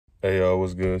Hey yo,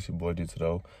 what's good? It's your boy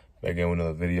D2, back in with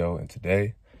another video, and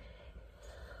today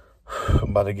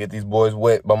I'm about to get these boys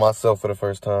wet by myself for the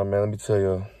first time, man. Let me tell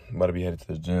you, I'm about to be headed to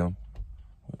the gym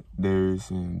with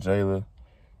Darius and Jayla,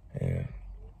 and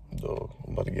dog,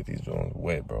 I'm about to get these joints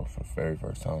wet, bro, for the very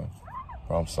first time.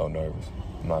 Bro, I'm so nervous.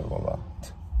 I'm not gonna lie,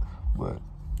 but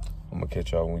I'm gonna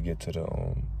catch y'all when we get to the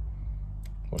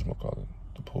whatchamacallit,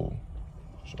 the pool.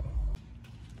 So.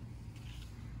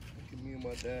 Look at me and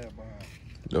my dad behind.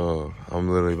 Dog, I'm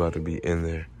literally about to be in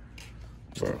there,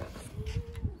 bro.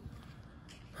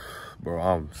 Bro,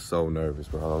 I'm so nervous,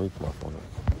 bro. Let me put my phone up.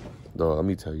 Dog, let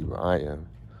me tell you, bro, I am.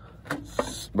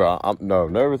 Bro, no,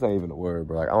 nervous ain't even a word,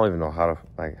 bro. Like, I don't even know how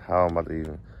I'm about to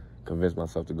even convince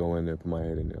myself to go in there, put my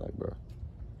head in there, like, bro.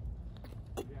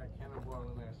 Yeah, cannonball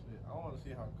in that shit. I want to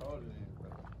see how cold it is,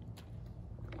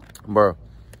 Bro,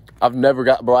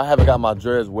 bro. I haven't got my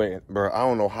dreads wet, bro. I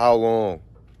don't know how long.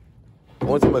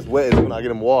 Only time it's wet is when I get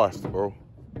them washed, bro.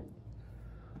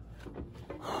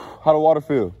 How the water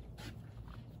feel?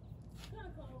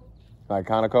 Like,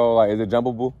 kind of cold? Like, is it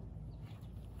jumpable?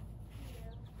 Yeah.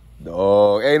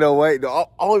 Dog, ain't no way. Dog,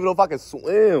 I don't even know if I can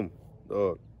swim.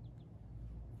 Dog.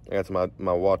 I got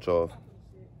my watch off.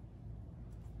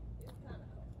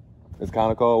 It's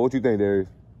kind of cold. What you think, Darius?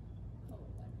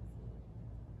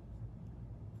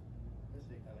 This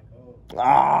shit kind of cold.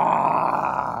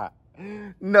 Ah!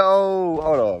 No.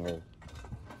 Hold on, man.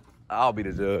 I'll be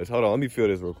the judge. Hold on. Let me feel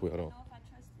this real quick. Hold on.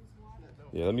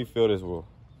 Yeah, let me feel this real.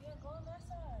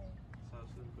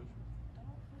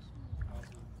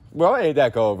 Bro, it ain't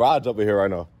that cold, bro. I'll jump in here right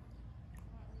now.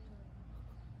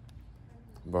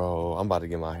 Bro, I'm about to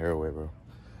get my hair wet, bro.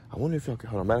 I wonder if y'all can,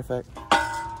 hold on, matter of fact.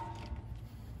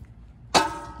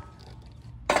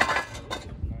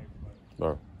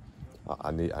 Bro,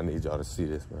 I need y'all to see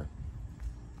this, man.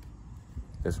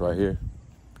 This right here,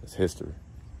 it's history.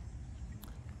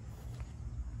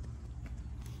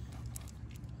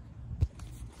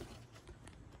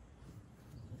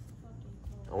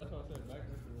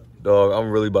 Dog,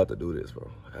 I'm really about to do this, bro.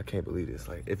 I can't believe this.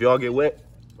 Like, if y'all get wet,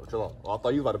 chill out. Oh, I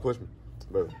thought you was about to push me,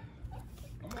 bro.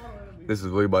 This is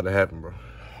really about to happen, bro.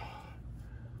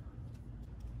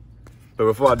 But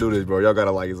before I do this, bro, y'all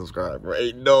gotta like and subscribe, bro.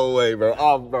 Ain't no way, bro.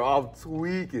 I'm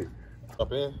tweaking.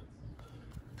 Jump in.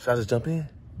 Should I just jump in?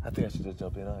 I think I should just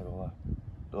jump in. I ain't gonna lie.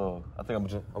 Dog, I think I'm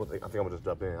gonna just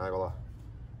jump in. I ain't gonna lie.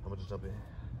 I'm gonna just jump in.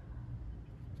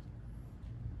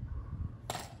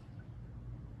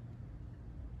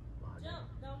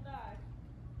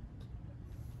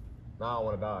 Nah, I don't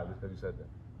want to die just because you said that.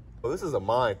 Well, this is a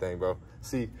mind thing, bro.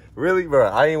 See, really, bro,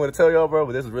 I ain't want to tell y'all, bro,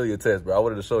 but this is really a test, bro. I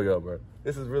wanted to show y'all, bro.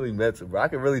 This is really mental, bro. I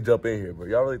can really jump in here, bro.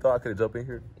 Y'all really thought I could have jumped in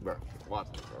here? Bro,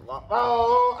 watch this, bro.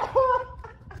 Oh!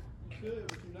 You could,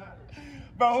 but you're not.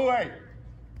 Bro, who ain't?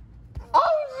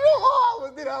 Oh, shit! Oh,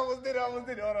 I almost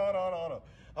did it.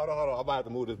 Hold on. I'm about to have to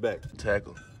move this back.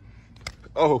 Tackle.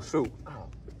 Oh, shoot.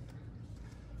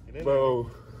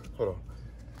 Bro, hold on.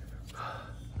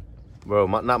 Bro,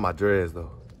 not my dreads, though.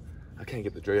 I can't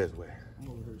get the dreads wet. I'm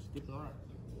over here skipping around.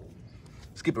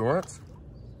 Skipping runs?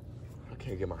 I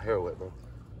can't get my hair wet, bro.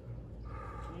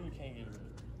 You can't get it.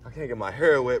 I can't get my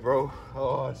hair wet, bro.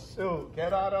 Oh, shoot.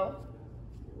 Can I, though?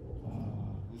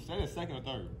 You said it second or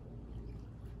third?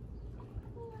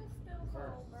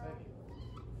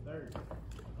 Third.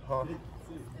 Huh?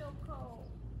 It's still cold.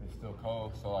 It's still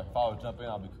cold, so like if I would jump in,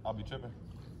 I'll be tripping.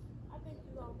 I think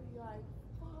you're gonna be like,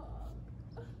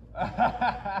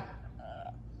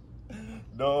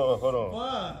 No, hold on.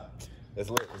 Fuck. It's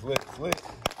lit. It's lit. This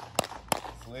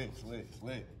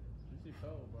shit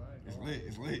cold, bro.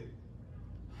 It's lit.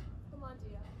 come on,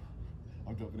 Gia.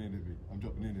 I'm jumping in this bitch.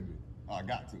 Oh, I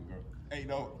got to, girl. Ain't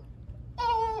no.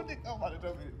 Oh, nigga, I'm about to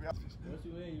jump in. Once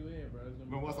you in, bro. It's gonna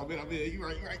But be once fun. I'm in. You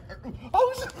right.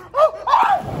 Oh, shit. Oh.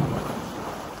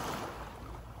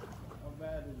 How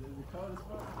bad is it? Is it cold as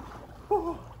fuck?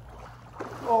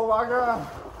 Oh my God.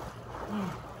 Is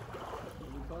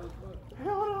it cold as fuck?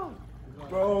 Hell no.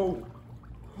 Bro.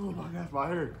 Oh my gosh, my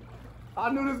hair. I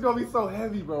knew this was gonna be so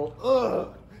heavy, bro.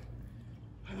 Ugh.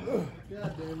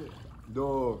 God damn it.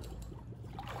 Dog.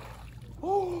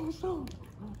 Oh, shoot.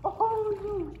 Oh,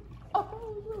 shoot.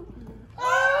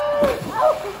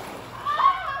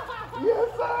 Yes,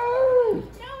 sir.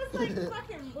 That was like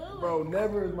fucking blue. Bro,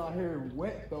 never is my hair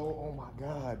wet, though. Oh my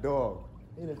God, dog.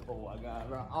 It is, oh my God,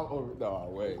 bro. I'm over,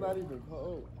 dog, wait. It's not even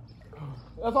cold.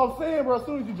 That's what I'm saying, bro. As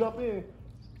soon as you jump in,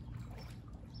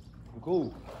 I'm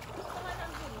cool. I feel like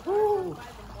I'm getting burned by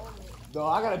the moment.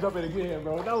 Dog, I gotta jump in again,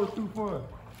 bro. That was too fun.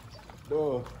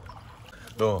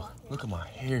 Dog, look at my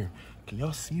hair. Can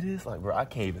y'all see this? Like, bro, I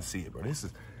can't even see it, bro. This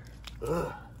is,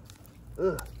 ugh.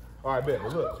 All right, bet.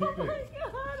 Look, peep this. Oh my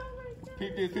God,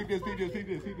 Peep this, peep this, peep this, peep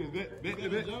this, peep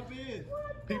this, bet. Jump in.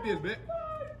 Peep this, bet.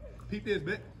 Peep this,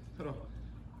 bet. Hold on.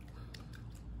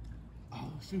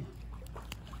 Oh, shoot.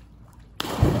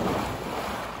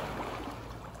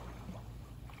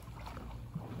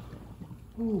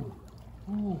 Ooh.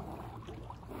 Ooh.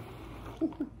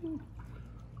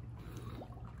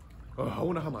 I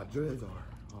wonder how my dreads are.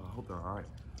 I hope they're all right.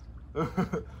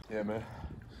 Yeah, man.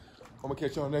 I'm gonna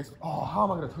catch y'all next. Oh, how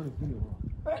am I gonna turn this video on?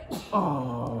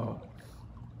 Oh.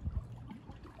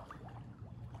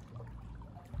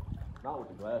 Not with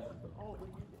the glasses, though. Oh,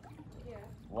 yeah.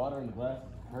 Water in the glasses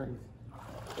is crazy.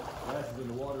 Glasses in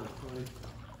the water is crazy.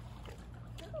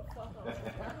 Shut the fuck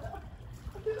up.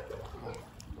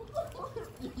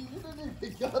 You didn't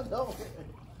even got no.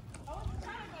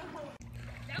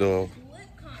 Dog.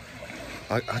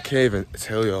 I can't even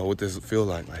tell y'all what this feel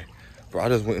like. Like, bro, I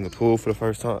just went in the pool for the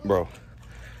first time. Bro,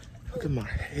 look at my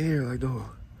hair. Like, dog,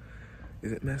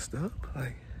 is it messed up?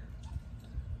 Like,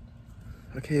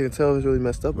 I can't even tell if it's really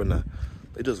messed up or not.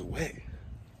 They just wet.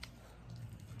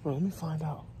 Bro, let me find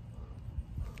out.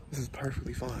 This is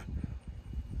perfectly fine.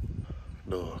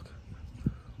 Dog.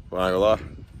 Well, I ain't gonna lie.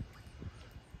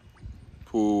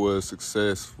 Pool was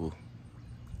successful.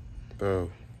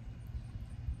 Bro.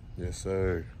 Yes,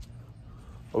 sir.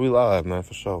 Oh, we live, man,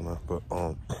 for sure, man. But,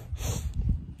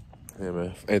 yeah, man,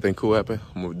 if anything cool happen,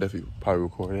 I'm gonna definitely probably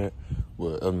record that.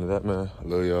 But other than that, man, I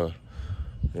love y'all.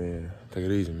 And take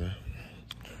it easy, man.